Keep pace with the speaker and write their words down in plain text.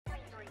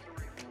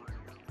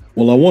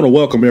Well, I want to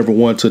welcome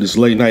everyone to this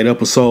late night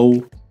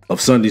episode of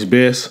Sunday's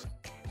Best.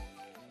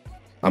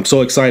 I'm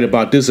so excited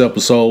about this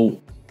episode.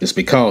 It's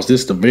because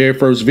this is the very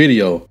first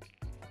video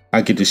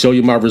I get to show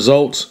you my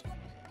results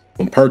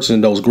from purchasing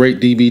those great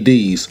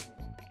DVDs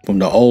from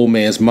the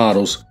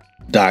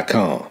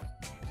oldmansmodels.com.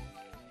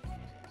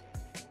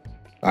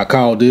 I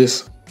call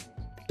this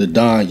the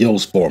Donn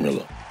Yost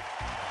formula.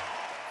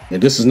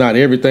 And this is not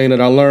everything that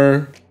I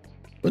learned,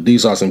 but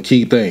these are some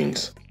key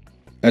things.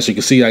 As you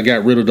can see, I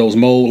got rid of those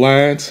mold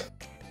lines.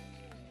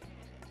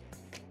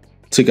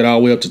 Took it all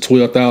the way up to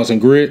 12,000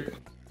 grit.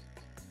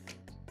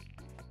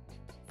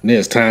 And then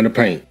it's time to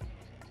paint.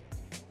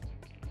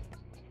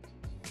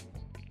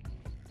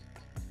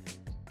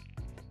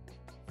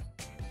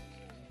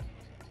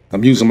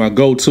 I'm using my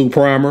go-to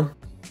primer,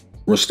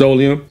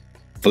 Rust-Oleum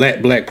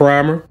Flat Black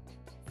Primer.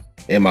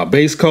 And my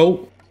base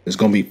coat is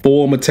going to be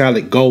full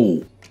metallic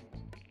gold.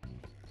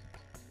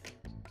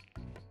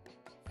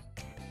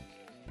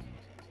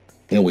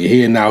 And we're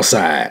heading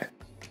outside.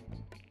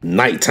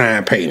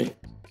 Nighttime painting.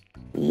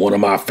 One of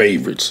my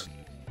favorites.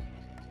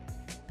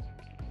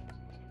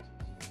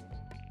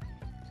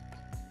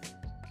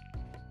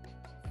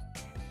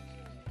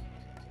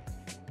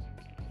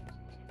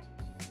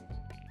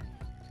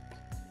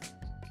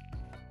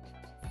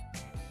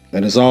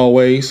 And as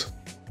always,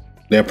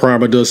 that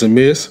primer doesn't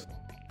miss.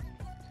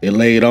 It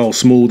laid on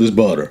smooth as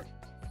butter.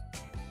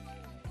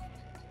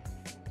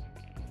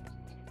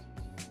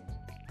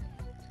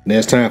 Now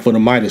it's time for the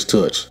Midas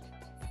touch.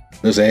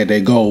 Let's add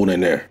that gold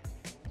in there.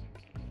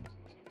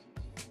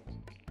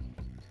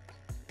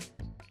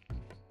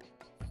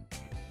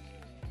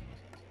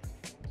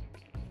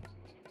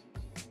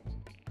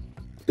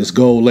 This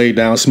gold laid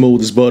down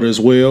smooth as butter as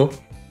well.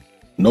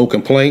 No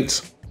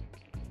complaints.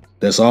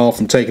 That's all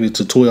from taking it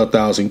to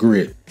 12,000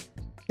 grit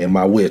in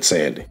my wet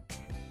sanding.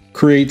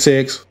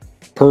 Createx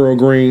Pearl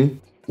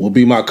Green will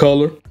be my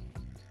color,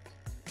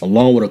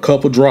 along with a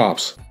couple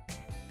drops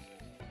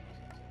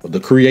of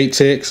the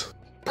Createx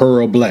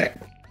Pearl Black.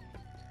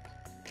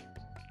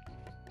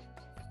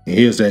 And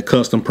here's that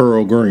custom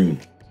Pearl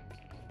Green.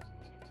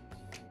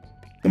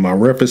 And my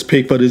reference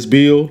pick for this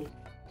build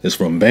is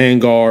from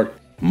Vanguard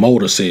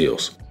Motor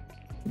Sales.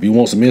 If you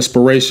want some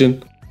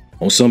inspiration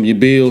on some of your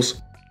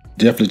builds,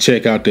 definitely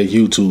check out their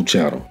YouTube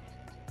channel.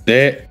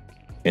 That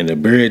and the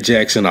Barrett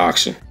Jackson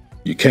auction.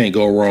 You can't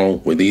go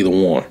wrong with either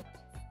one.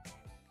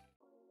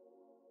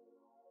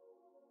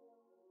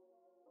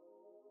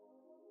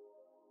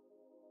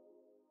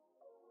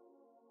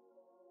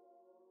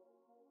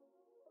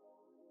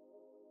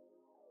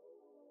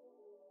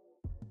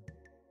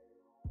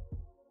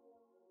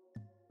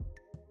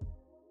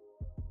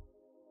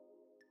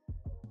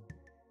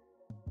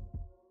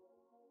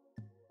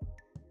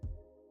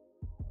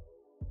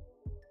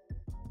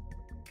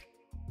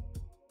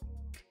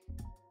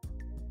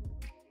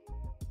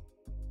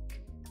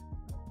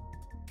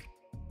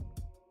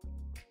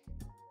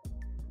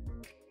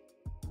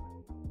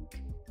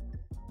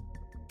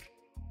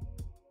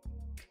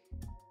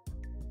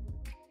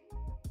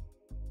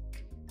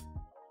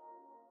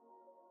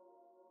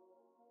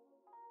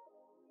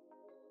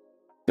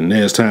 And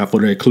now it's time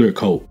for that clear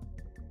coat.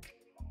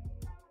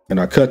 And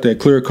I cut that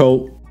clear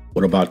coat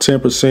with about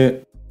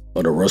 10%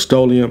 of the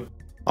Rust-Oleum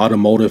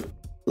Automotive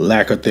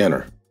Lacquer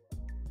Thinner.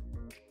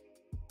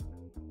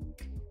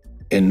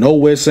 And no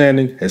wet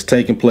sanding has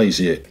taken place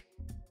yet.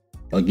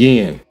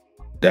 Again,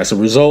 that's a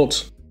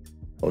result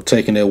of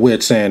taking that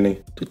wet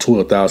sanding to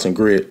 12,000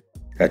 grit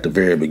at the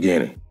very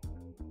beginning.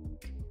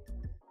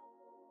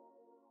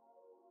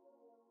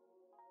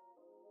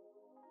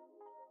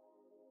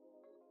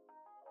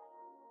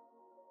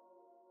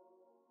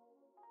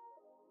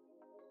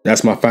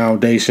 That's my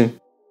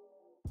foundation.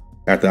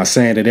 After I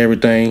sanded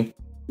everything,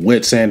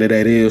 wet sanded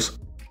that is,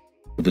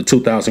 with the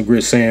 2000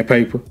 grit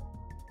sandpaper.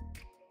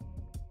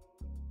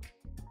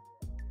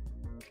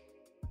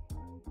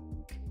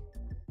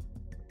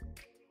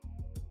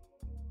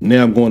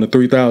 Now I'm going to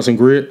 3000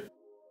 grit.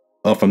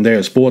 Up from there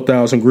is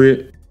 4000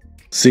 grit,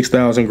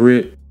 6000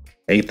 grit,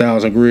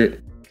 8000 grit,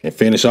 and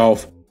finish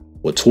off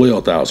with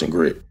 12,000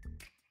 grit.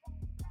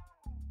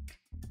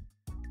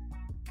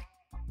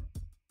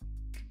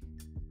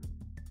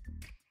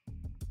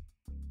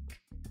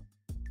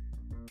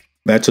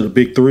 Back to the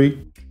big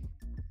three.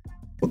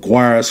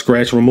 McGuire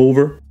Scratch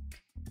Remover.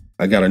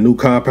 I got a new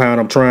compound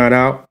I'm trying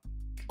out.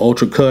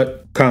 Ultra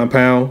Cut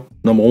Compound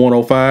number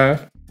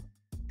 105.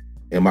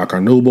 And my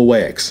Carnauba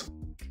Wax.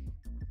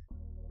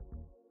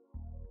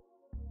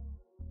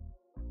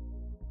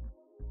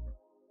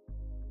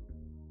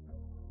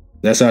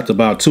 That's after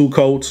about 2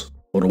 coats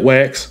of the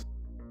wax.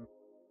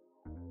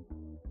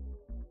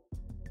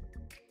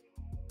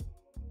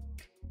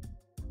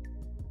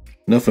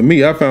 Now for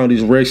me, I found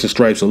these racing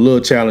stripes a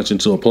little challenging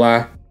to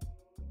apply.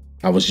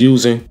 I was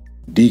using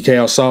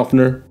decal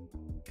softener,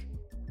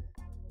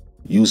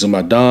 using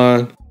my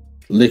Dawn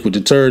liquid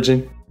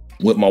detergent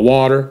with my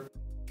water.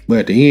 But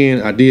at the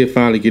end, I did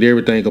finally get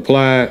everything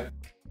applied.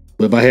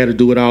 But if I had to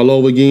do it all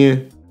over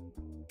again,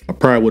 I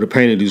probably would have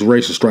painted these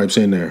racing stripes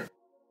in there.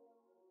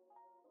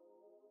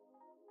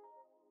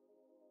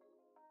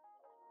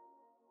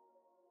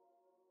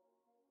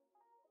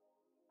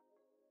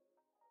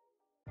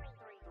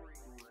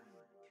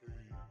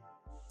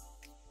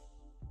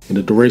 and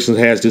the directions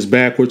has this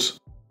backwards.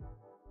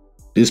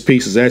 This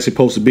piece is actually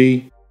supposed to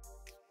be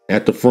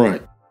at the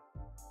front.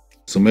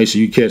 So make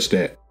sure you catch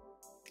that.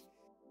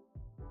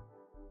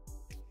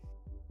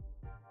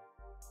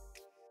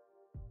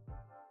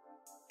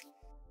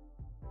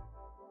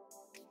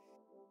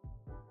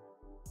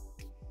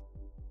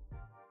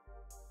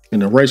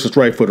 And the racer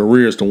stripe for the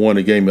rear is the one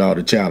that gave me all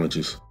the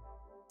challenges.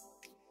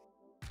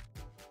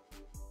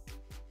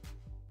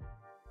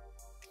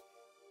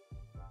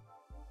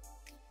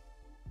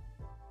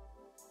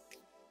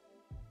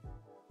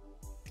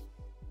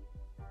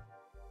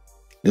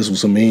 This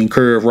was some mean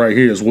curve right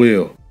here as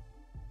well.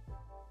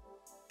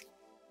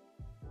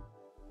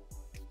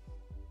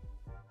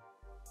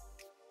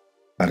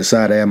 I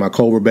decided to add my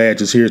Cobra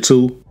badges here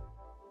too,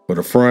 for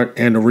the front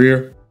and the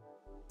rear.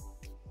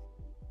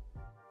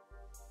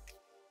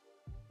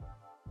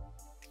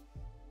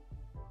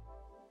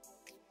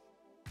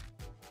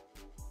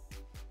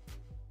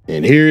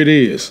 And here it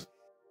is,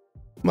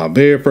 my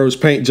very first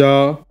paint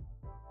job.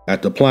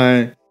 After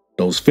applying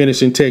those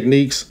finishing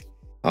techniques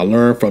I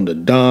learned from the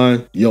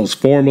Donn Yost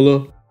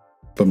formula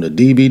from the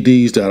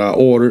DVDs that I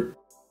ordered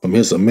from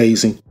his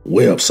amazing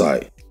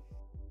website.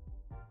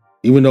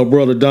 Even though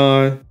Brother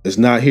Donn is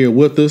not here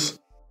with us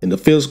in the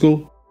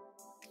physical,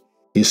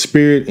 his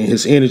spirit and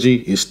his energy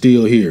is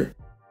still here.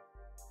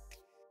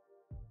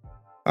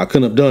 I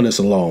couldn't have done this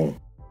alone.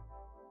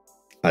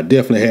 I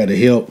definitely had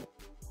the help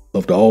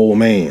of the old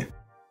man.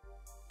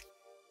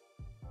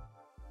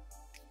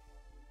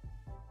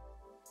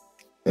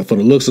 And for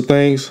the looks of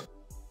things,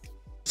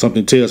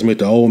 something tells me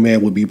the old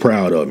man would be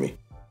proud of me.